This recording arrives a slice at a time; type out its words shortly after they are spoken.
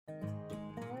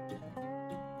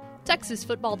Texas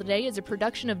Football Today is a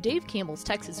production of Dave Campbell's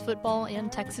Texas Football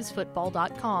and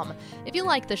TexasFootball.com. If you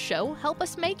like the show, help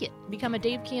us make it. Become a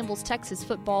Dave Campbell's Texas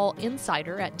Football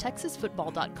insider at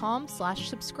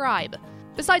TexasFootball.com/subscribe.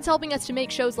 Besides helping us to make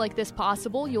shows like this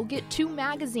possible, you'll get 2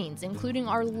 magazines, including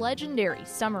our legendary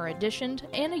summer edition,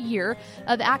 and a year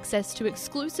of access to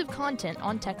exclusive content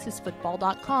on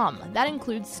TexasFootball.com. That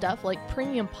includes stuff like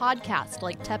premium podcasts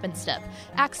like Tep and Step,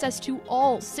 access to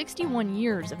all 61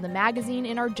 years of the magazine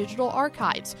in our digital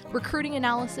archives, recruiting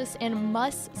analysis, and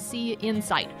must-see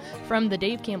insight from the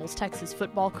Dave Campbell's Texas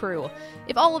Football crew.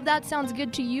 If all of that sounds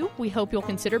good to you, we hope you'll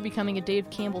consider becoming a Dave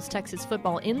Campbell's Texas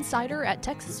Football insider at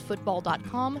TexasFootball.com/subscribe.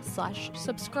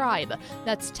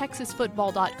 That's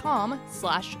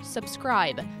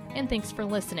TexasFootball.com/subscribe. And thanks for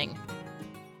listening.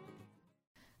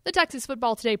 The Texas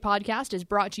Football Today podcast is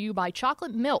brought to you by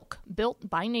Chocolate Milk, built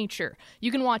by nature.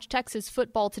 You can watch Texas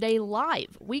Football Today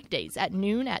live weekdays at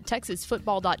noon at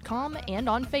TexasFootball.com and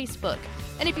on Facebook.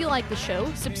 And if you like the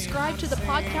show, subscribe to the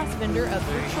podcast vendor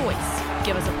of your choice.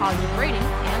 Give us a positive rating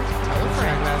and tell a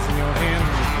friend.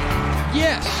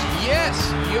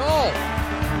 Yes, y'all.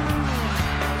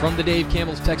 From the Dave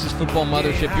Campbell's Texas Football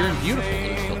Mothership, you're in beautiful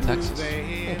Louisville, Texas.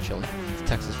 A little chilly. It's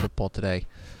Texas Football Today.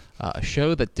 A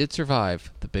show that did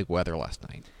survive the big weather last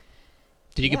night.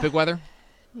 Did you get big weather?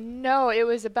 No, it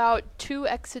was about 2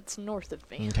 exits north of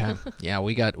me. Okay. Yeah,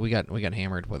 we got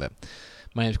hammered with it.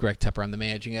 My name is Greg Tepper. I'm the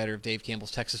managing editor of Dave Campbell's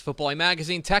Texas Football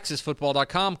magazine,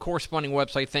 TexasFootball.com, corresponding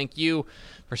website. Thank you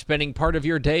for spending part of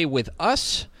your day with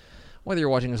us. Whether you're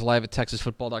watching us live at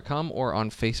TexasFootball.com or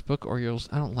on Facebook, or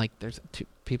there's 2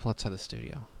 people outside the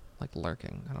studio, like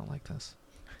lurking. I don't like this.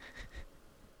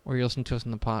 Or you're listening to us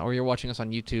on the or you're watching us on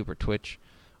YouTube or Twitch,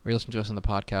 or you're listening to us on the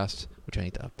podcast, which I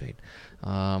need to update.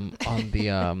 On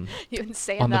the You've been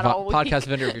saying that all week. Podcast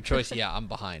vendor of your choice. Yeah, I'm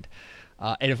behind.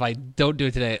 And if I don't do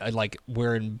it today,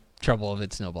 we're in trouble of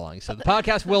it snowballing. So the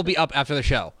podcast will be up after the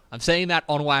show. I'm saying that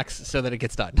on wax so that it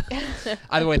gets done.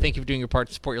 Either way, thank you for doing your part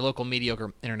to support your local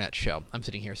mediocre internet show. I'm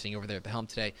sitting here sitting over there at the helm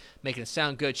today, making it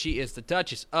sound good. She is the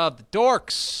Duchess of the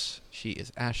Dorks. She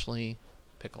is Ashley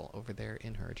Pickle over there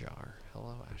in her jar.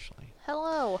 Hello, Ashley.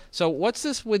 Hello. So what's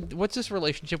this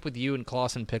relationship with you and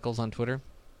Clausen Pickles on Twitter?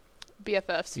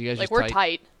 BFFs. You guys we're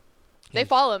tight. They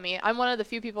follow me. I'm one of the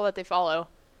few people that they follow.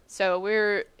 So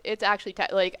it's actually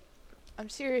tight. I'm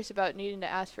serious about needing to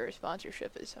ask for a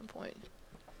sponsorship at some point.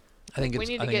 We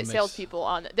need to get salespeople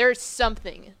on. There's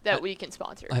something that we can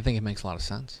sponsor. I think it makes a lot of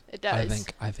sense. It does.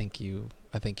 I think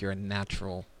you're a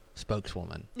natural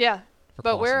spokeswoman. Yeah,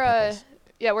 but we're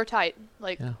tight.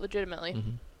 Yeah. Legitimately.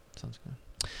 Mm-hmm. Sounds good.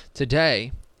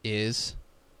 Today is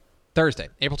Thursday,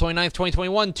 April 29th,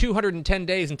 2021, 210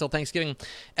 days until Thanksgiving,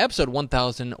 episode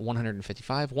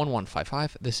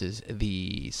 1155. This is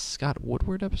the Scott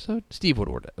Woodward episode? Steve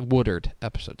Woodard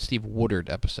episode.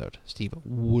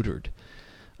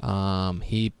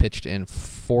 He pitched in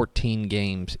 14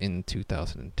 games in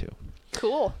 2002.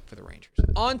 Cool. For the Rangers.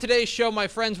 On today's show, my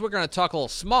friends, we're going to talk a little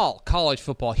small college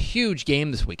football. Huge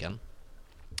game this weekend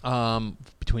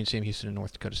between Sam Houston and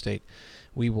North Dakota State.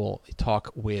 We will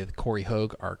talk with Corey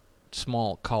Hogue, our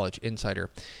small college insider,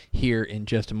 here in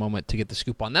just a moment to get the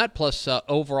scoop on that, plus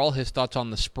overall his thoughts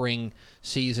on the spring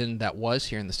season that was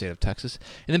here in the state of Texas.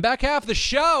 And then back half of the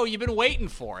show, you've been waiting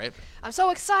for it. I'm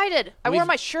so excited. I wore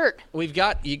my shirt. We've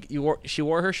got she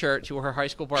wore her shirt. She wore her high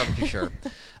school barbecue shirt.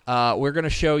 We're going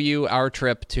to show you our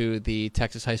trip to the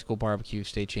Texas High School Barbecue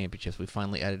State Championships. We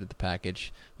finally edited the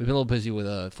package. We've been a little busy with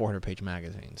a 400-page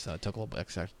magazine, so it took a little bit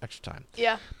extra time.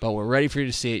 Yeah. But we're ready for you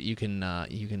to see it. You can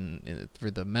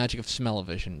for the magic of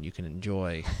smell-o-vision, you can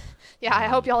enjoy. Yeah, I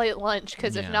hope y'all ate lunch,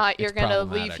 because if not, you're going to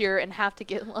leave here and have to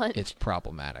get lunch. It's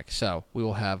problematic. So we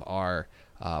will have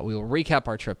we will recap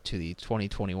our trip to the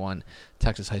 2021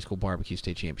 Texas High School Barbecue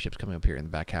State Championships coming up here in the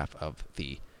back half of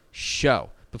the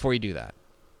show. Before you do that,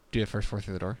 do you have first 4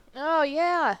 through the door? Oh,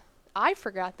 yeah. I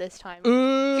forgot this time.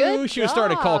 Ooh, Good she was job.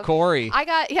 starting to call Corey. I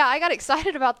got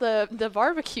excited about the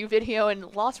barbecue video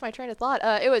and lost my train of thought.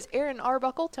 It was Aaron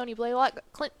Arbuckle, Tony Blaylock,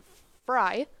 Clint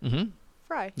Fry. Mm-hmm.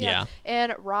 Fry. Yeah.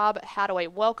 And Rob Hadaway.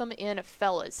 Welcome in,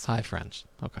 fellas. Hi, friends.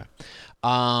 Okay.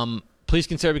 Please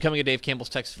consider becoming a Dave Campbell's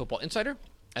Texas Football Insider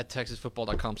at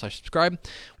TexasFootball.com/subscribe.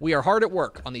 We are hard at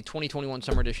work on the 2021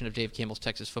 summer edition of Dave Campbell's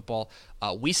Texas Football.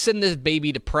 We send this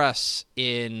baby to press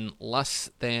in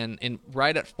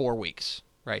right at 4 weeks.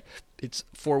 Right, it's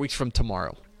 4 weeks from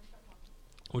tomorrow,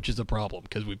 which is a problem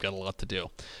because we've got a lot to do.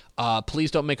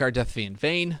 Please don't make our death fee in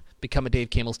vain. Become a Dave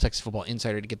Campbell's Texas Football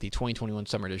Insider to get the 2021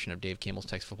 summer edition of Dave Campbell's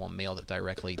Texas Football mailed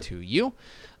directly to you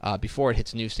before it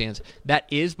hits newsstands. That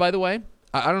is, by the way,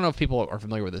 I don't know if people are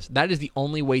familiar with this. That is the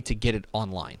only way to get it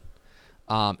online.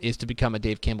 is to become a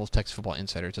Dave Campbell's Texas Football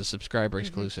Insider. It's a subscriber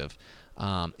exclusive.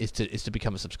 Is to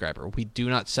become a subscriber. We do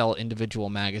not sell individual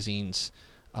magazines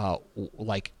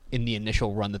like in the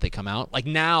initial run that they come out. Like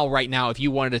right now, if you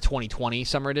wanted a 2020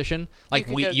 summer edition, like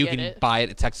you can buy it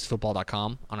at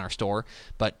TexasFootball.com on our store.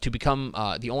 But to become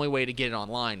the only way to get it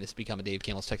online is to become a Dave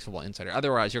Campbell's Texas Football Insider.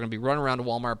 Otherwise, you're going to be running around to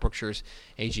Walmart, Brookshire's,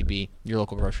 HEB, your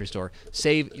local grocery store.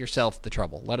 Save yourself the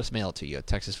trouble. Let us mail it to you at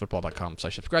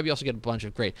TexasFootball.com/subscribe. You also get a bunch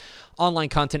of great online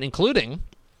content, including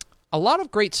a lot of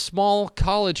great small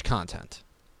college content.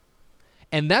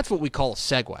 And that's what we call a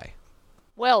segue.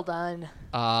 Well done.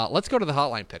 Let's go to the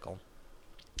hotline, Pickle.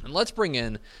 And let's bring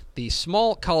in the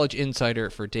small college insider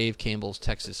for Dave Campbell's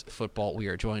Texas Football. We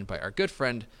are joined by our good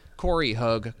friend, Corey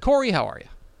Hug. Corey, how are you?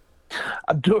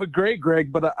 I'm doing great,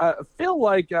 Greg, but I feel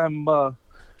like I'm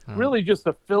really just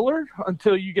a filler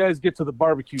until you guys get to the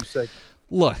barbecue segment.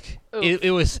 Look,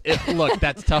 look,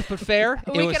 that's tough but fair.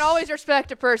 We can always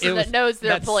respect a person that knows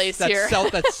their place here.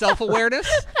 That's self-awareness,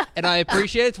 and I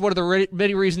appreciate it. It's one of the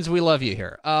many reasons we love you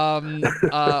here.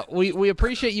 We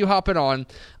appreciate you hopping on.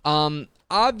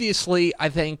 Obviously, I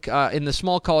think in the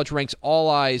small college ranks, all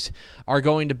eyes are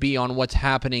going to be on what's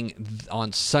happening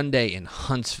on Sunday in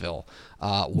Huntsville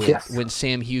when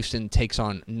Sam Houston takes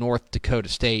on North Dakota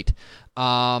State.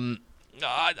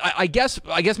 I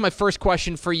guess my first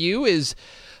question for you is,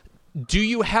 do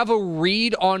you have a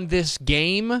read on this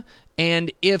game?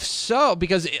 And if so,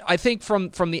 because I think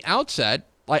from the outset,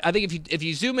 I think if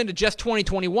you zoom into just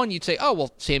 2021, you'd say, oh,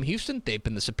 well, Sam Houston, they've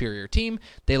been the superior team.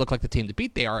 They look like the team to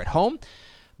beat. They are at home.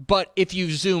 But if you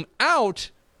zoom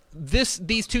out,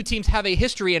 these two teams have a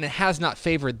history, and it has not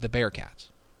favored the Bearcats.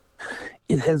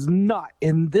 It has not.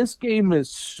 And this game is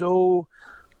so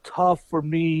tough for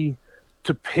me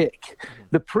to pick.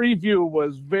 The preview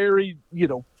was very,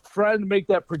 trying to make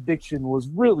that prediction was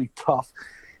really tough,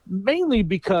 mainly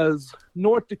because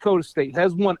North Dakota State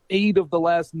has won 8 of the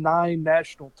last 9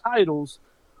 national titles,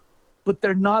 but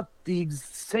they're not the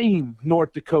same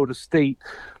North Dakota State.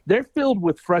 They're filled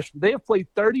with freshmen. They have played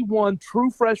 31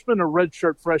 true freshmen or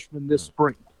redshirt freshmen this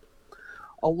spring.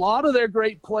 A lot of their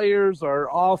great players are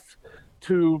off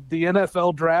to the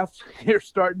NFL draft here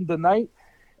starting tonight.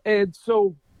 And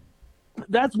so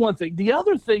that's one thing. The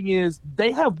other thing is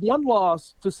they have one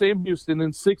loss to Sam Houston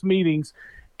in 6 meetings,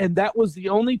 and that was the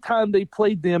only time they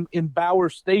played them in Bauer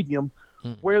Stadium,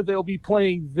 where they'll be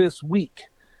playing this week.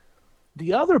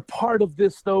 The other part of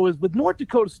this, though, is with North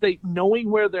Dakota State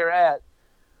knowing where they're at,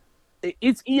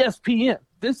 it's ESPN.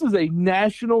 This is a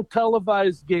national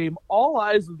televised game. All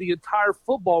eyes of the entire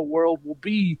football world will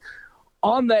be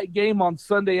on that game on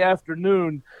Sunday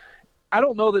afternoon. I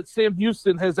don't know that Sam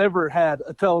Houston has ever had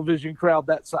a television crowd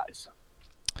that size.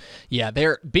 Yeah,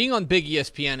 being on big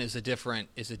ESPN is a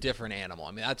different animal.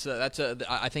 I mean,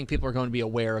 I think people are going to be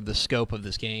aware of the scope of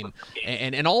this game,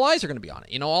 and all eyes are going to be on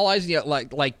it. All eyes,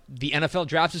 like the NFL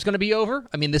draft is going to be over.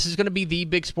 I mean, this is going to be the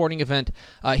big sporting event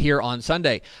here on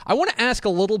Sunday. I want to ask a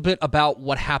little bit about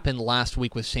what happened last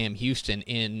week with Sam Houston,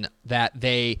 in that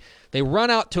they run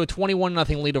out to a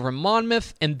 21-0 lead over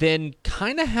Monmouth, and then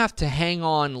kind of have to hang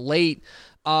on late.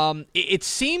 It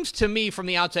seems to me from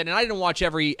the outside, and I didn't watch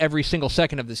every single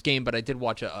second of this game, but I did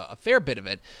watch a fair bit of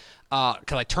it because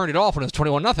I turned it off when it was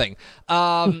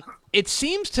 21-0. It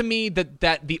seems to me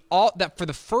that for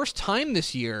the first time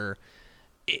this year,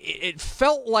 it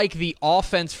felt like the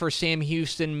offense for Sam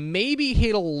Houston maybe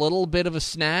hit a little bit of a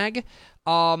snag.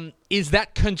 Is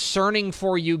that concerning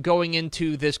for you going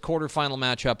into this quarterfinal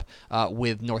matchup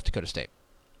with North Dakota State?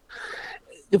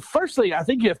 Firstly, I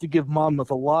think you have to give Monmouth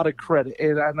a lot of credit,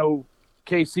 and I know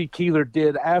K.C. Keeler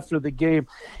did after the game.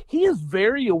 He is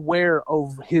very aware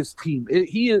of his team.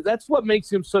 That's what makes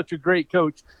him such a great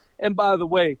coach. And by the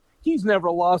way, he's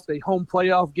never lost a home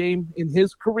playoff game in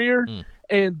his career,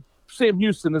 and Sam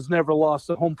Houston has never lost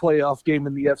a home playoff game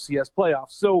in the FCS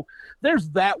playoffs. So there's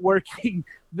that working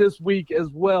this week as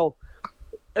well.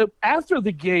 After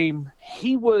the game,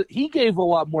 he gave a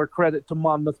lot more credit to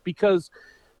Monmouth because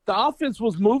the offense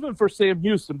was moving for Sam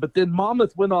Houston, but then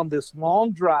Monmouth went on this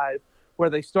long drive where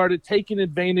they started taking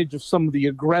advantage of some of the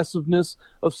aggressiveness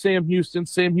of Sam Houston.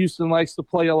 Sam Houston likes to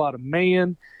play a lot of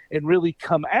man and really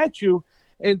come at you.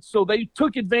 And so they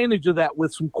took advantage of that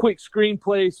with some quick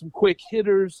screenplays, some quick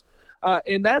hitters.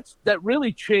 And that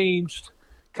really changed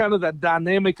kind of that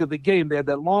dynamic of the game. They had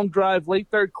that long drive, late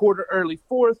third quarter, early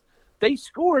fourth. They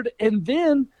scored, and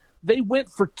then they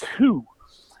went for 2.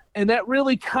 And that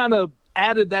really kind of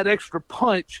added that extra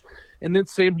punch, and then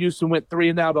Sam Houston went 3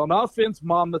 and out on offense.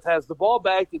 Monmouth has the ball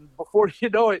back, and before you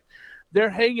know it, they're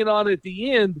hanging on at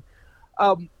the end.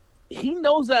 He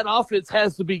knows that offense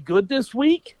has to be good this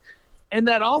week, And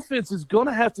that offense is going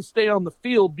to have to stay on the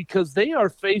field because they are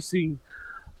facing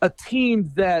a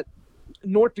team that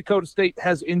North Dakota State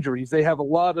has injuries. They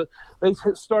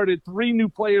started 3 new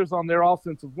players on their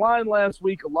offensive line last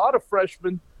week, a lot of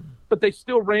freshmen, but they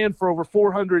still ran for over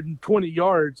 420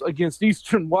 yards against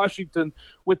Eastern Washington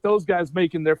with those guys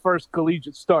making their first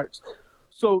collegiate starts.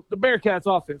 So the Bearcats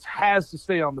offense has to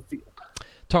stay on the field.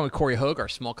 Talking with Corey Hogue, our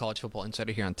small college football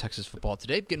insider here on Texas Football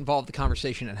Today. Get involved in the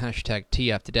conversation at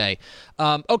 #TF Today.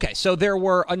 Okay, so there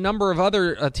were a number of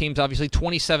other teams, obviously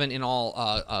 27 in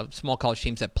all small college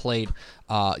teams that played,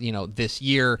 this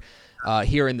year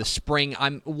here in the spring.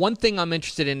 One thing I'm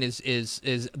interested in is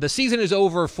the season is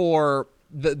over for.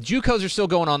 The JUCOs are still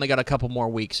going on. They got a couple more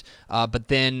weeks, but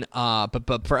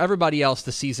for everybody else,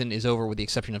 the season is over with the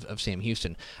exception of Sam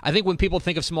Houston. I think when people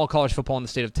think of small college football in the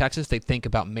state of Texas, they think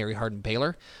about Mary Hardin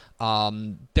Baylor.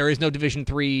 There is no Division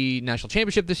III national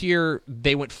championship this year.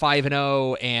 They went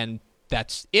 5-0, and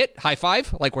that's it. High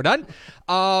five, like we're done.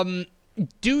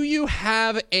 Do you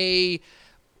have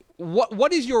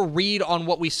what is your read on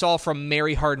what we saw from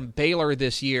Mary Hardin Baylor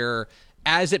this year,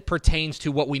 as it pertains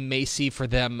to what we may see for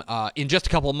them in just a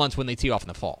couple of months when they tee off in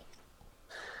the fall?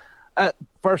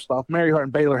 First off, Mary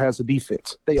Hardin Baylor has a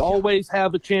defense. They always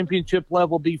have a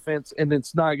championship-level defense, and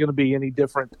it's not going to be any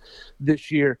different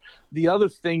this year. The other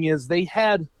thing is they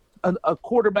had a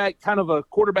quarterback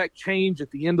change at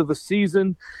the end of the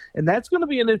season, and that's going to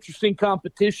be an interesting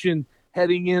competition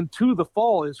heading into the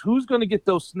fall, is who's going to get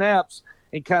those snaps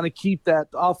and kind of keep that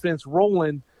offense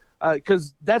rolling,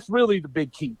 because that's really the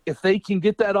big key. If they can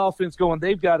get that offense going,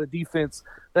 they've got a defense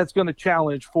that's going to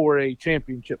challenge for a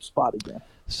championship spot again.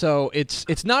 So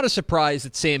it's not a surprise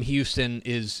that Sam Houston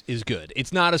is good.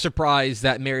 It's not a surprise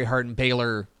that Mary Hardin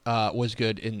Baylor was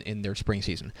good in their spring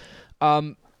season.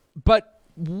 But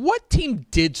what team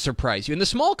did surprise you? In the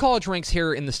small college ranks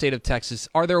here in the state of Texas,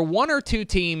 are there one or two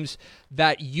teams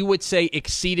that you would say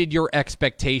exceeded your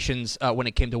expectations when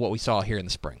it came to what we saw here in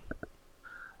the spring?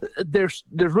 There's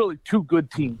really 2 good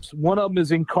teams. One of them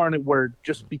is Incarnate Word,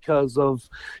 just because of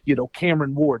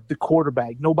Cameron Ward, the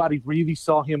quarterback. Nobody really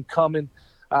saw him coming,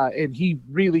 and he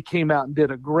really came out and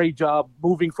did a great job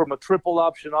moving from a triple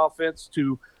option offense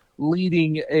to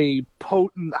leading a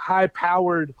potent,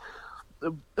 high-powered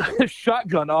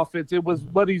shotgun offense.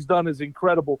 What he's done is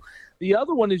incredible. The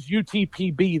other one is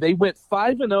UTPB. They went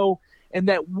 5-0, and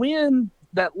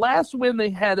that last win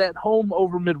they had at home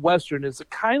over Midwestern is the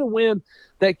kind of win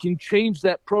that can change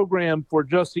that program for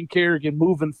Justin Kerrigan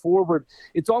moving forward.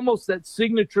 It's almost that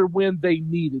signature win they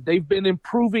needed. They've been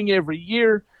improving every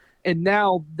year, and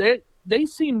now they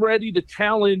seem ready to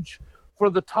challenge for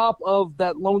the top of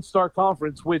that Lone Star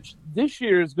Conference, which this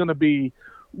year is going to be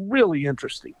really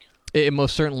interesting. It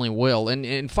most certainly will.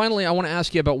 And finally, I want to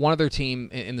ask you about one other team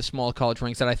in the small college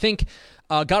ranks that I think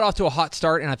got off to a hot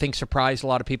start and I think surprised a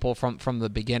lot of people from the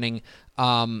beginning,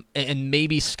 and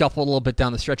maybe scuffled a little bit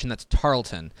down the stretch, and that's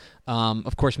Tarleton.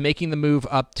 Of course, making the move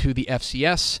up to the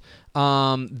FCS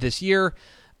this year.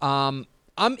 I'm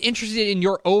interested in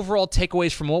your overall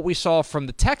takeaways from what we saw from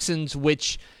the Texans,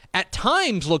 which at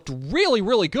times looked really,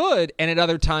 really good, and at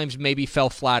other times maybe fell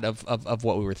flat of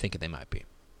what we were thinking they might be.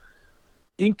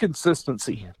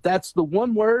 Inconsistency. That's the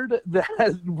one word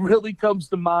that really comes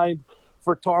to mind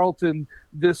for Tarleton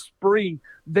this spring.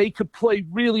 They could play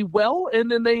really well, and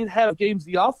then they'd have games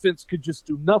the offense could just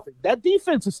do nothing. That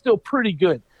defense is still pretty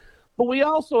good. But we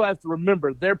also have to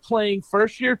remember they're playing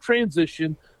first-year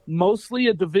transition, mostly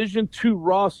a Division II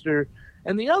roster.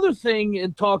 And the other thing,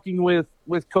 in talking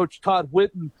with Coach Todd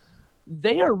Whitten,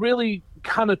 they are really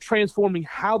kind of transforming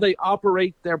how they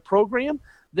operate their program.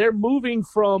 They're moving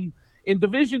from – in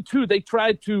Division II, they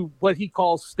tried to, what he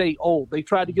calls, stay old. They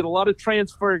tried to get a lot of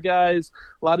transfer guys,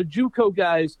 a lot of JUCO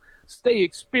guys, stay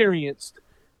experienced.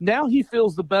 Now he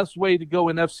feels the best way to go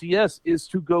in FCS is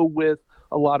to go with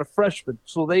a lot of freshmen.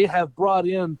 So they have brought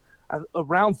in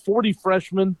around 40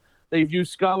 freshmen. They've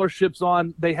used scholarships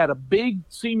on. They had a big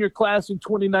senior class in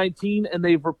 2019, and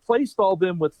they've replaced all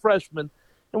them with freshmen.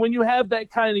 And when you have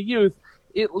that kind of youth,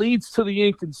 it leads to the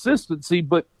inconsistency,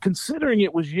 but considering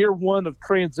it was year one of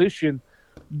transition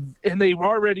and they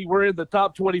already were in the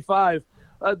top 25,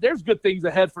 there's good things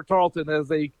ahead for Tarleton as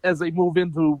they move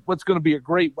into what's going to be a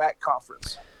great WAC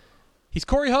conference. He's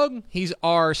Corey Hogue. He's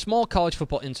our small college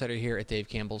football insider here at Dave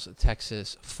Campbell's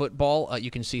Texas Football.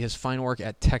 You can see his fine work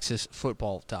at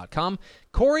texasfootball.com.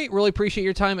 Corey, really appreciate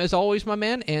your time as always, my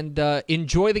man, and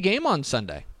enjoy the game on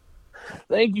Sunday.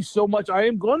 Thank you so much. I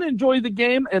am going to enjoy the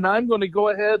game, and I'm going to go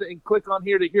ahead and click on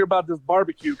here to hear about this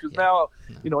barbecue because now,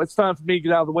 it's time for me to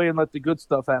get out of the way and let the good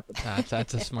stuff happen.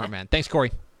 That's a smart man. Thanks,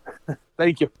 Corey.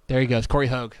 Thank you. There he goes, Corey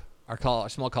Hogue, our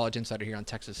small college insider here on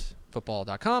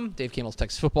TexasFootball.com, Dave Campbell's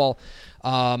Texas Football,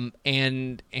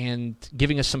 and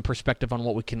giving us some perspective on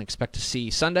what we can expect to see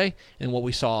Sunday and what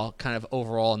we saw kind of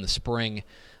overall in the spring.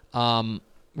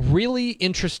 Really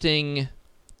interesting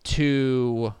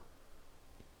to.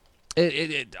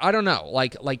 I don't know.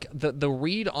 Like the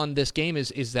read on this game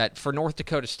is that for North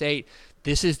Dakota State,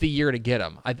 this is the year to get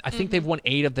them. I think they've won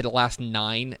 8 of the last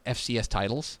 9 FCS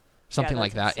titles, something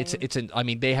like that. Insane. I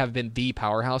mean, they have been the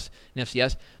powerhouse in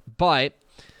FCS, but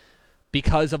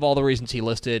because of all the reasons he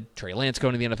listed, Trey Lance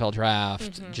going to the NFL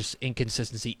draft, just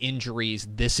inconsistency, injuries,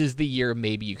 this is the year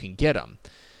maybe you can get them.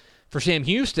 For Sam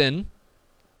Houston,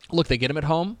 look, they get them at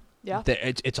home. Yeah,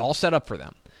 it's all set up for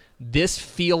them. This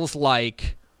feels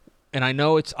like. And I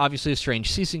know it's obviously a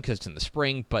strange season because it's in the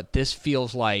spring, but this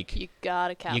feels like you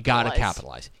gotta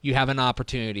capitalize. You have an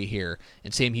opportunity here,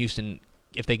 and Sam Houston,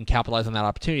 if they can capitalize on that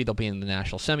opportunity, they'll be in the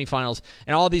national semifinals.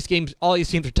 And all these teams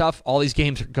are tough. All these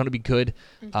games are going to be good.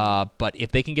 But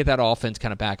if they can get that offense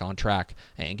kind of back on track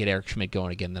and get Eric Schmidt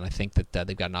going again, then I think that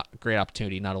they've got a great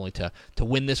opportunity not only to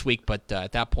win this week, but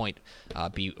at that point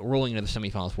be rolling into the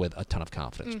semifinals with a ton of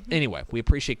confidence. Anyway, we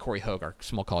appreciate Corey Hogue, our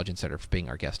small college insider, for being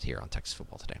our guest here on Texas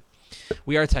Football Today.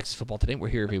 We are Texas Football Today. We're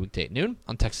here every weekday at noon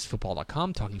on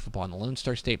TexasFootball.com, talking football in the Lone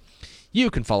Star State. You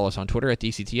can follow us on Twitter at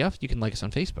DCTF. You can like us on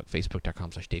Facebook,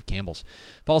 Facebook.com/Dave Campbell's.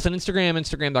 Follow us on Instagram,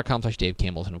 Instagram.com/Dave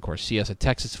Campbell's. And, of course, see us at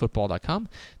TexasFootball.com.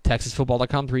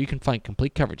 TexasFootball.com is where you can find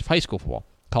complete coverage of high school football,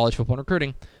 college football, and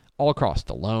recruiting all across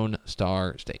the Lone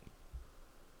Star State.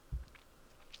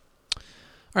 All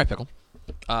right, Pickle.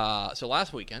 So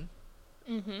last weekend,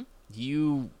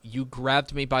 you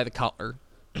grabbed me by the collar.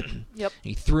 Yep.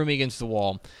 He threw me against the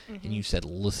wall, and you said,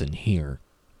 "Listen here,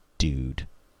 dude.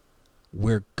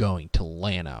 We're going to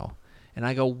Llano." And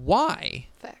I go, "Why?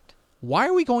 Fact. Why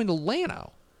are we going to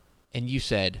Llano?" And you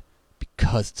said,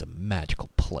 "Because it's a magical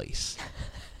place."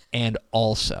 And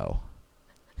also,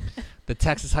 the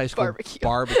Texas High School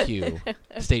Barbecue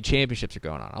State Championships are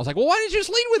going on. I was like, "Well, why didn't you just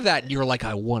lead with that?" And you were like,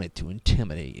 "I wanted to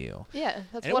intimidate you." Yeah,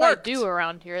 that's and what I do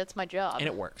around here. That's my job. And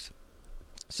it works.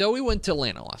 So we went to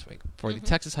Llano last week for the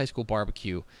Texas High School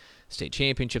Barbecue State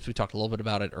Championships. We talked a little bit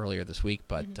about it earlier this week,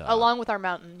 but along with our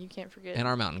mountain, you can't forget. And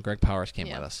our mountain, Greg Powers came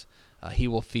with us. He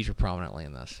will feature prominently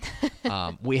in this.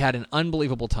 We had an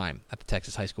unbelievable time at the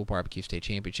Texas High School Barbecue State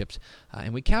Championships,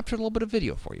 and we captured a little bit of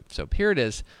video for you. So here it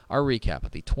is, our recap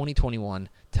of the 2021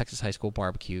 Texas High School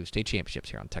Barbecue State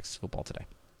Championships here on Texas Football Today.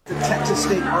 The Texas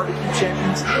State Barbecue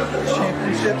Championships,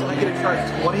 I get to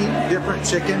try 20 different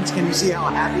chickens. Can you see how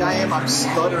happy I am? I'm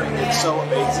stuttering. It's so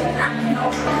amazing.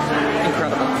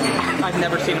 Incredible. I've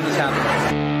never seen this happen.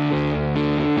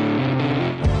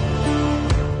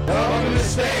 Welcome to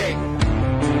State.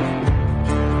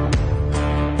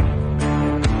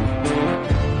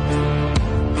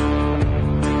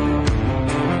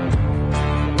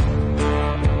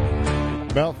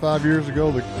 About 5 years ago,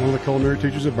 one of the culinary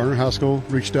teachers at Burnett High School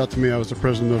reached out to me. I was the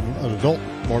president of an adult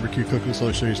barbecue cooking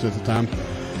association at the time,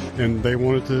 and they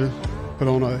wanted to put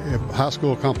on a high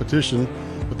school competition,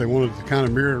 but they wanted to kind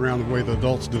of mirror it around the way the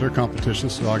adults did their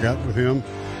competitions. So I got with him,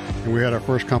 and we had our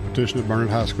first competition at Burnett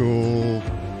High School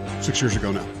 6 years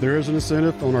ago now. There is an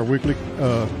incentive on our weekly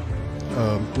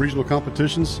regional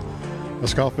competitions.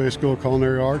 Escalante School of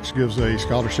Culinary Arts gives a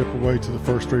scholarship away to the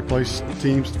first 3 place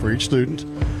teams for each student.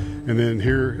 And then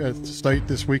here at the state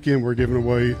this weekend, we're giving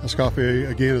away, Escalante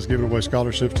again is giving away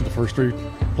scholarships to the first 3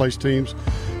 place teams.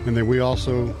 And then we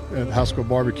also, at High School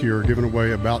Barbecue, are giving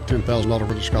away about $10,000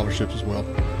 worth of scholarships as well.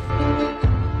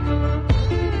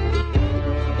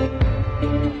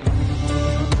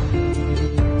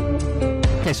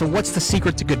 Okay, so what's the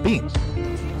secret to good beans?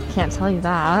 Can't tell you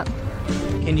that.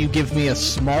 Can you give me a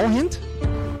small hint?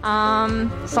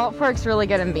 Salt pork's really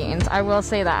good in beans, I will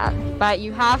say that. But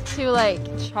you have to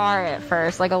char it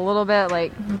first, a little bit,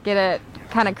 get it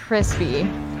kind of crispy.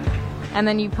 And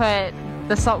then you put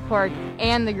the salt pork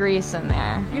and the grease in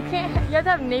there. You have to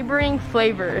have neighboring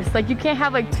flavors. You can't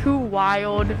have too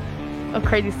wild of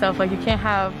crazy stuff. You can't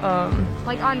have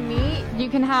on meat, you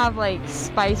can have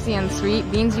spicy and sweet.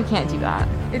 Beans, you can't do that.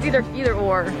 It's either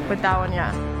or with that one,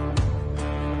 yeah.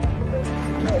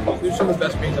 These are the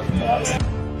best beans I've had.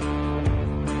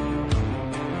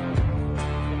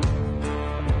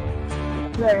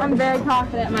 I'm very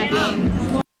confident in my beans.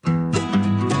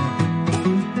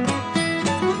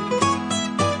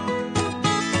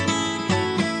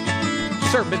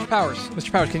 Sir, Mr. Powers.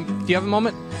 Mr. Powers, do you have a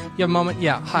moment? You have a moment?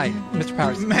 Yeah. Hi, Mr.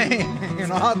 Powers.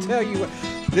 Man, I'll tell you what,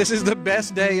 this is the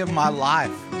best day of my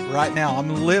life right now.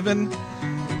 I'm living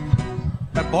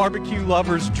a barbecue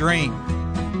lover's dream.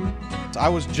 I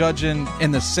was judging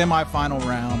in the semifinal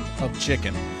round of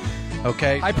chicken.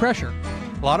 Okay. High pressure.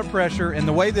 A lot of pressure. And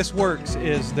the way this works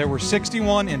is there were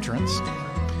 61 entrants,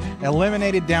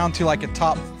 eliminated down to like a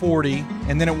top 40.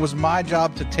 And then it was my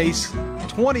job to taste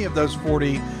 20 of those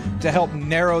 40 to help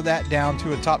narrow that down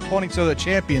to a top 20 so the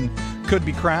champion could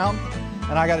be crowned.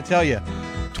 And I got to tell you,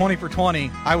 20 for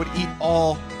 20, I would eat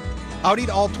all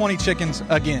 20 chickens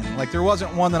again. Like, there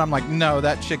wasn't one that I'm like, no,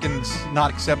 that chicken's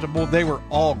not acceptable. They were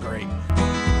all great.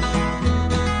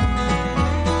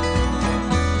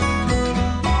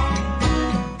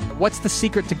 What's the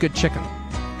secret to good chicken?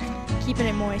 Keeping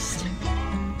it moist.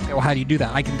 Okay, well, how do you do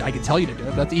that? I can tell you to do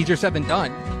it. That's easier said than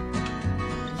done.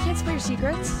 You can't spill your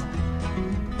secrets.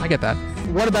 I get that.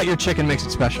 What about your chicken makes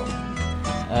it special?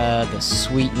 The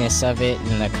sweetness of it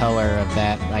and the color of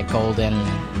that, like golden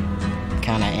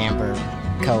kind of amber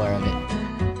color of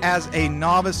it. As a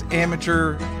novice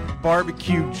amateur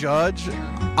barbecue judge,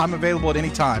 I'm available at any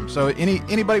time. So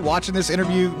anybody watching this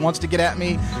interview wants to get at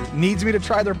me, needs me to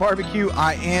try their barbecue,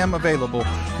 I am available.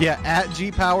 Yeah, at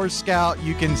G Powers Scout,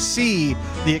 you can see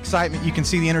the excitement, you can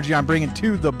see the energy I'm bringing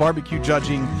to the barbecue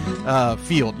judging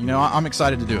field. You know, I'm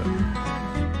excited to do it.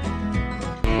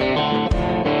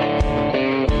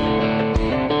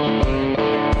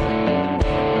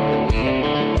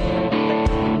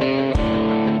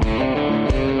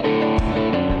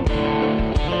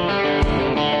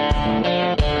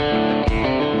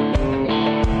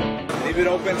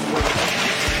 Open,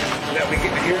 that we get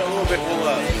to hear a little bit more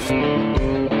love.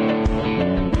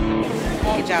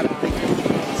 Good job, Ollie.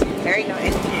 There you go.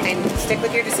 And stick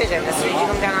with your decision as soon as you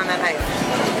come down on that knife.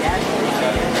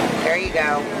 There you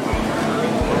go.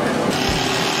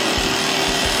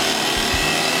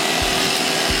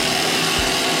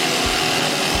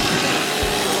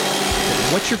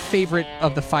 What's your favorite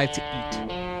of the 5 to eat?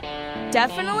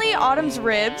 Definitely Autumn's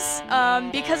ribs.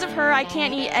 Because of her, I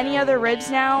can't eat any other ribs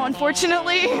now,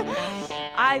 unfortunately.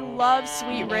 I love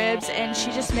sweet ribs, and she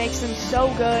just makes them so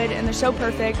good, and they're so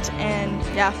perfect, and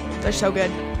yeah, they're so good.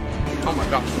 Oh my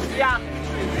gosh. Yeah.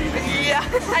 Yeah.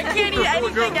 I can't eat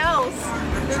anything else.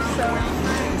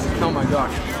 Oh my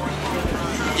gosh.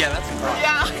 Yeah, that's impressive.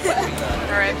 Yeah.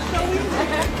 All right.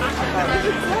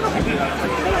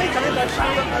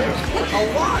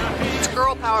 It's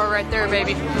girl power right there,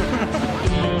 baby.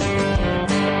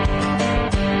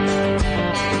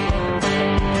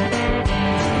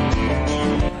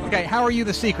 Okay, how are you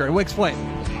the secret? We'll explain.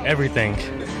 Everything.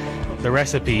 The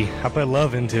recipe. I put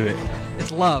love into it.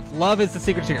 It's love. Love is the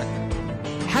secret here.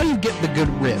 How do you get the good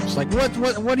ribs? Like, what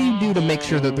do you do to make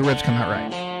sure that the ribs come out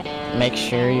right? Make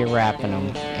sure you're wrapping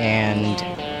them and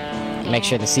make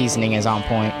sure the seasoning is on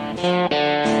point.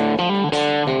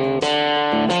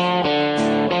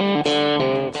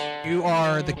 You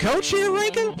are the coach here,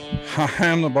 Lincoln?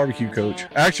 I'm the barbecue coach.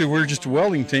 Actually, we're just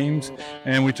welding teams,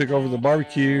 and we took over the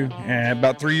barbecue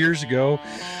about 3 years ago.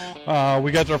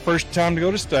 We got our first time to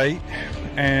go to state,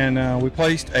 and we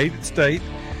placed 8th at state.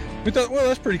 We thought, well,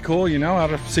 that's pretty cool, you know,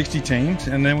 out of 60 teams.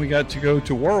 And then we got to go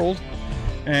to World,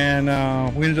 and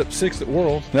we ended up 6th at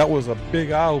World. That was a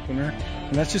big eye-opener,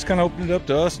 and that's just kind of opened it up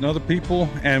to us and other people,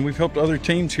 and we've helped other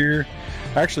teams here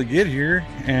actually get here,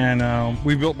 and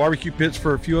we built barbecue pits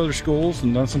for a few other schools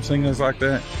and done some things like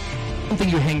that. One thing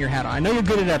you hang your hat on. I know you're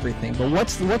good at everything, but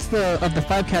what's the of the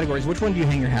 5 categories, which one do you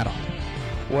hang your hat on?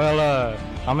 Well,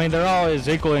 I mean, they're all as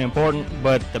equally important,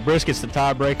 but the brisket's the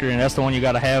tiebreaker, and that's the one you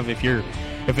got to have.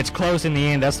 If it's close in the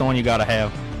end, that's the one you got to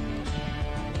have.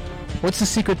 What's the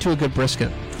secret to a good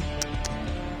brisket?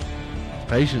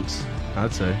 Patience,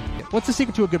 I'd say. What's the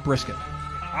secret to a good brisket?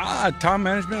 Time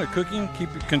management of cooking,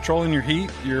 controlling your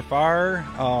heat, your fire,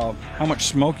 how much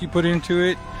smoke you put into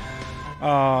it.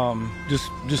 Just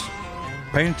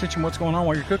paying attention to what's going on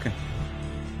while you're cooking.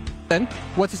 Then,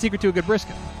 what's the secret to a good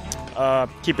brisket?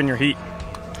 Keeping your heat.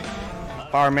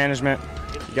 Fire management.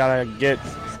 You gotta get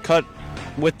cut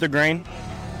with the grain.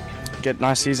 Get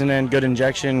nice seasoning, good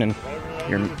injection, and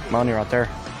your money right there.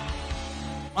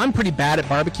 I'm pretty bad at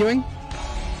barbecuing.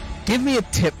 Give me a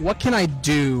tip. What can I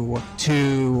do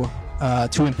to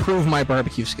improve my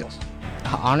barbecue skills?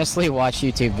 Honestly, watch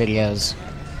YouTube videos.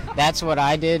 That's what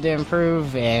I did to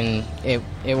improve, and it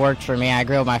worked for me. I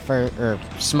grilled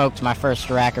smoked my first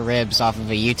rack of ribs off of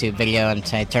a YouTube video, and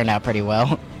it turned out pretty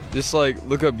well. Just like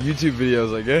look up YouTube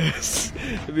videos, I guess.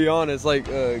 To be honest, like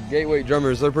Gateway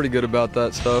Drummers, they're pretty good about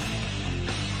that stuff.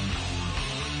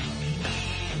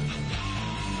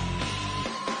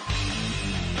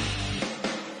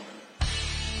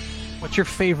 What's your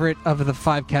favorite of the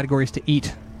 5 categories to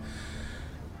eat?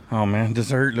 Oh man,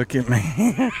 dessert, look at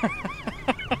me.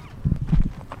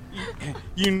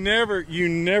 You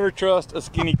never trust a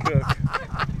skinny cook.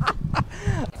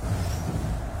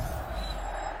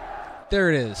 There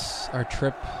it is. Our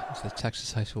trip to the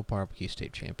Texas High School Barbecue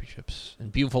State Championships in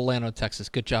beautiful Llano, Texas.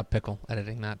 Good job, Pickle,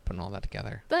 editing that, putting all that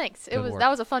together. Thanks. Good work. That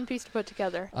was a fun piece to put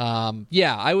together.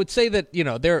 Yeah, I would say that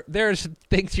there's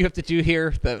things you have to do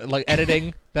here that, like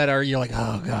editing that you're like,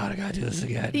 oh god, I gotta do this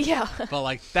again. Yeah. But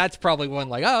like that's probably one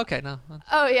like, oh okay, no.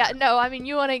 Oh yeah, no. I mean,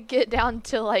 you want to get down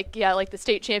to like the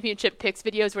state championship picks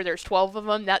videos where there's 12 of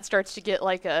them. That starts to get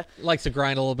like likes to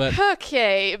grind a little bit.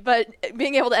 Okay, but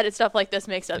being able to edit stuff like this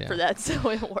makes up for that, so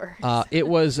it works. It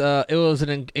was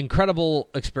an incredible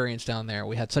experience down there.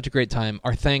 We had such a great time.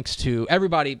 Our thanks to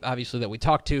everybody, obviously, that we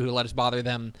talked to who let us bother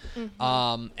them,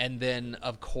 and then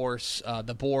of course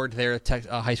the board there at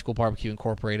High School Barbecue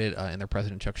Incorporated and their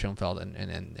president Chuck Schoenfeld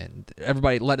and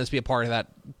everybody let us be a part of that.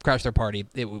 Crash their party.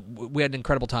 We had an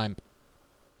incredible time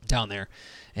down there,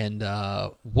 and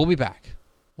we'll be back.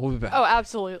 We'll be back. Oh,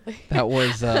 absolutely. That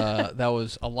was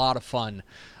a lot of fun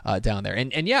down there,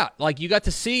 and yeah, like you got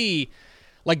to see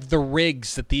like the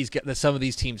rigs that some of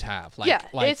these teams have. Like, yeah,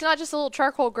 it's not just a little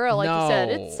charcoal grill like you said.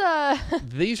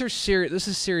 It's these are serious. This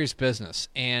is serious business,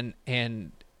 and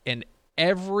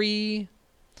every.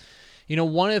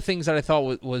 One of the things that I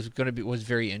thought was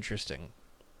very interesting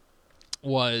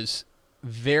was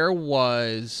there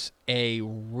was a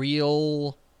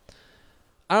real,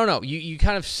 I don't know, you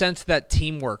kind of sense that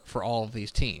teamwork for all of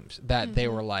these teams, that they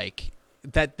were like,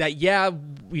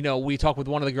 we talked with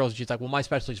one of the girls and she's like, well, my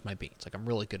specialty is my beans. Like, I'm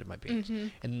really good at my beans.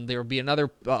 And there would be another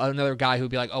guy who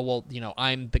would be like, oh, well,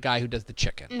 I'm the guy who does the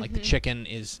chicken. Like, the chicken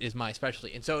is my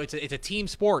specialty. And so it's a team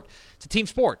sport. It's a team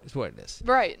sport is what it is.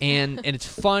 Right. And it's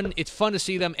fun. It's fun to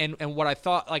see them. And what I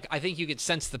thought, like, I think you could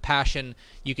sense the passion.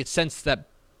 You could sense that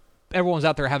everyone's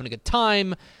out there having a good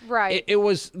time. Right.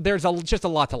 There's just a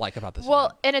lot to like about this.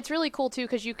 Well, and it's really cool, too,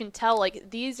 because you can tell,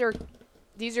 like, these are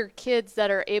kids that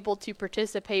are able to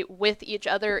participate with each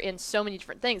other in so many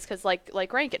different things. Because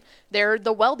like Rankin, they're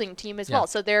the welding team as well,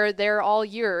 so they're there all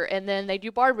year, and then they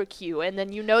do barbecue, and then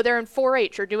they're in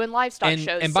 4-H or doing livestock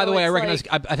shows. And by the way, I recognize.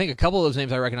 I think a couple of those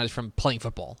names I recognize from playing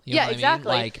football. You know what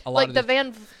exactly. I mean? Like a lot of the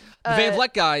Van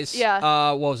Vleck guys.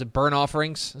 Yeah. What was it? Burn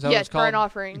offerings. Is that what it's called? Burn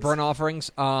offerings. Burn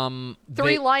offerings.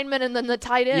 3 linemen and then the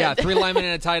tight end. Yeah, 3 linemen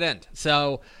and a tight end.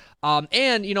 So.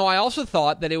 And I also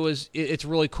thought that it's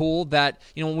really cool that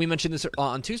when we mentioned this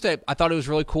on Tuesday, I thought it was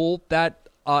really cool that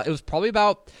it was probably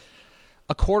about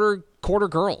a quarter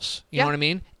girls. You know what I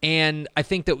mean? And I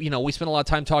think that we spent a lot of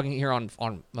time talking here on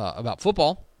about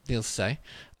football, needless to say,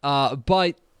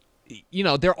 but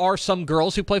there are some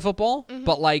girls who play football,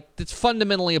 but like it's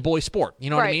fundamentally a boy sport.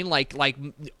 You know what I mean? Like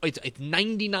it's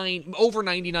over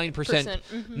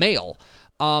 99% male.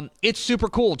 It's super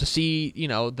cool to see,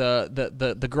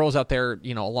 the girls out there,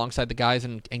 alongside the guys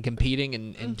and competing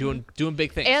and doing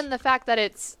big things. And the fact that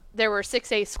there were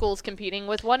 6A schools competing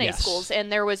with 1A schools,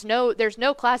 and there's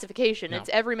no classification. No. It's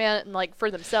every man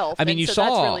for themselves. I mean, that's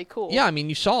really cool. Yeah, I mean,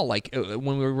 you saw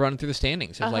when we were running through the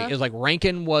standings, it was like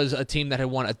Rankin was a team that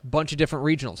had won a bunch of different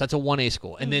regionals. That's a 1A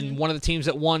school, and then one of the teams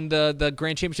that won the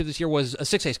grand championship this year was a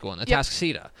 6A school in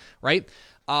Atascocita, right?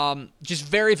 Just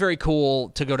very, very cool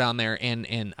to go down there,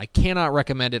 and I cannot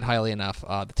recommend it highly enough.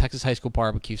 The Texas High School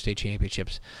Barbecue State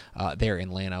Championships there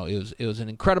in Llano. It was an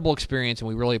incredible experience, and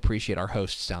we really appreciate our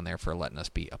hosts down there for letting us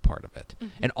be a part of it.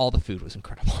 And all the food was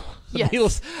incredible.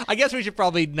 Yes. I guess we should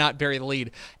probably not bury the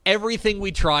lead. Everything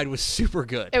we tried was super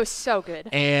good. It was so good.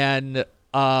 And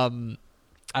I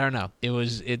don't know.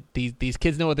 These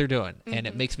kids know what they're doing, and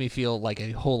it makes me feel like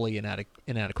a wholly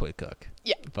inadequate cook.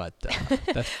 Yeah, but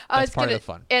that's part of the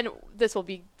fun. And this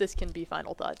can be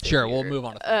final thoughts. Sure, we'll move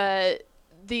on.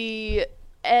 The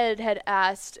Ed had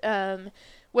asked,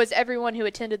 was everyone who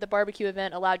attended the barbecue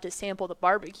event allowed to sample the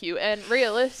barbecue? And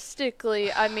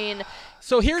realistically, I mean,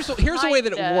 so here's the way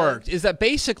that it worked is that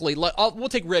basically we'll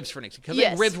take ribs for next because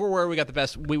ribs were where we got the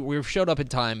best. We showed up in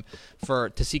time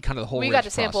to see kind of the whole. We got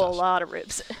to sample a lot of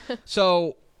ribs.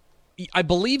 So I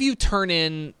believe you turn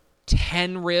in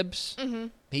 10 ribs,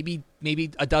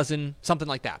 maybe a dozen, something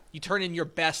like that. You turn in your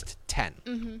best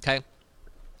 10. Okay.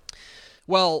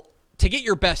 Well, to get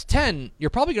your best 10, you're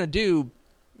probably going to do.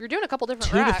 You're doing a couple different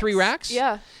 2 to 3 racks.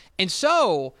 Yeah. And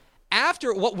so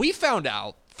after what we found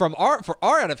out for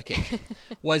our edification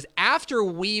was after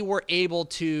we were able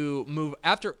to move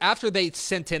after they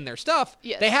sent in their stuff,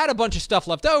 they had a bunch of stuff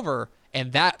left over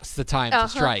And that's the time to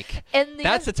strike. And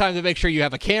that's the time to make sure you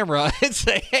have a camera and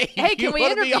say, hey, can we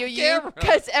interview you?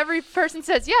 Because every person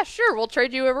says, yeah, sure, we'll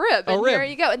trade you a rib. And there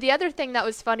you go. And the other thing that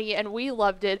was funny, and we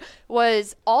loved it,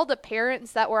 was all the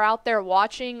parents that were out there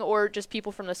watching, or just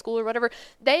people from the school or whatever,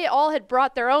 they all had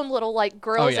brought their own little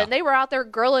grills, and they were out there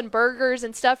grilling burgers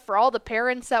and stuff for all the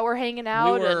parents that were hanging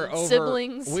out and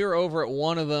siblings. We were over at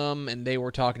one of them, and they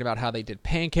were talking about how they did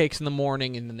pancakes in the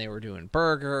morning, and then they were doing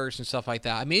burgers and stuff like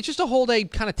that. I mean, it's just a whole day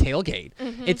kind of tailgate.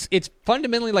 Mm-hmm. It's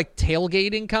fundamentally like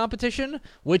tailgating competition,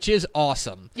 which is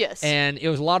awesome. Yes. And it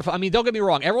was a lot of fun. I mean, don't get me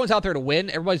wrong. Everyone's out there to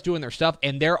win. Everybody's doing their stuff,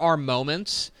 and there are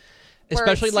moments,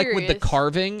 especially like with the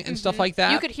carving and stuff like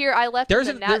that. You could hear, I left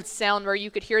the Nats sound where you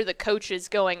could hear the coaches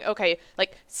going, okay,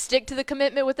 stick to the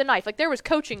commitment with the knife. There was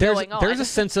coaching going on. There's a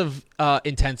sense of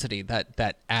intensity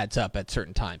that adds up at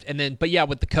certain times. And then, but yeah,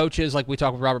 with the coaches, like we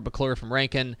talked with Robert McClure from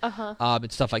Rankin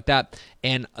and stuff like that.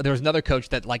 And there was another coach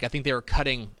that I think they were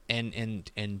cutting and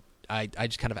I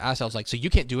just kind of asked, I was like, so you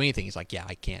can't do anything? He's like, yeah,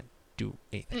 I can't do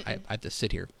anything. I have to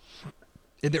sit here.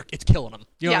 And it's killing them.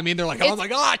 You know what I mean? They're like, oh my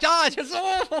gosh,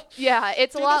 yeah,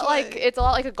 it's a lot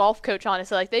like a golf coach,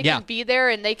 honestly. They can be there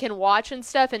and they can watch and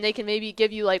stuff, and they can maybe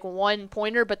give you one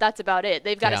pointer, but that's about it.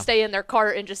 They've got to stay in their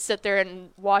cart and just sit there and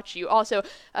watch you. Also,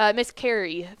 Miss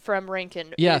Carrie from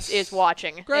Rankin is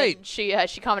watching. Great. And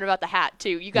she commented about the hat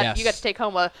too. You got to take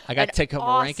home a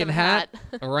Rankin hat,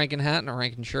 a Rankin hat, and a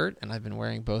Rankin shirt, and I've been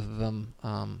wearing both of them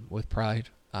with pride.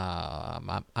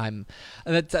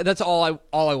 That's all I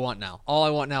want now. All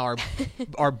I want now are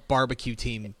our barbecue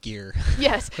team gear.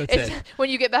 Yes, when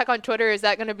you get back on Twitter, is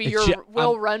that going to be your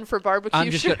run for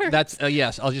barbecue shirt?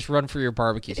 Yes, I'll just run for your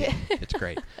barbecue team. It's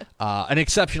great. An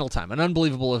exceptional time, an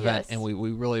unbelievable event, and we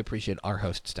really appreciate our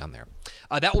hosts down there.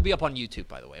 That will be up on YouTube,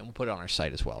 by the way, and we'll put it on our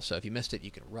site as well. So if you missed it,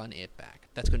 you can run it back.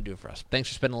 That's going to do it for us. Thanks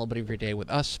for spending a little bit of your day with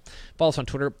us. Follow us on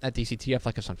Twitter at DCTF.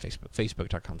 Like us on Facebook,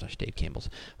 facebook.com/Dave Campbell's.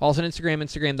 Follow us on Instagram,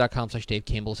 instagram.com/Dave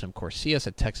Campbell's. And, of course, see us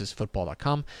at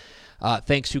texasfootball.com.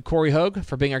 Thanks to Corey Hogue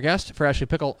for being our guest. For Ashley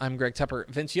Pickle, I'm Greg Tepper.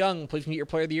 Vince Young, please get your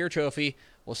Player of the Year trophy.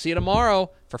 We'll see you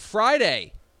tomorrow for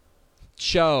Friday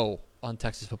show on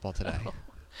Texas Football Today.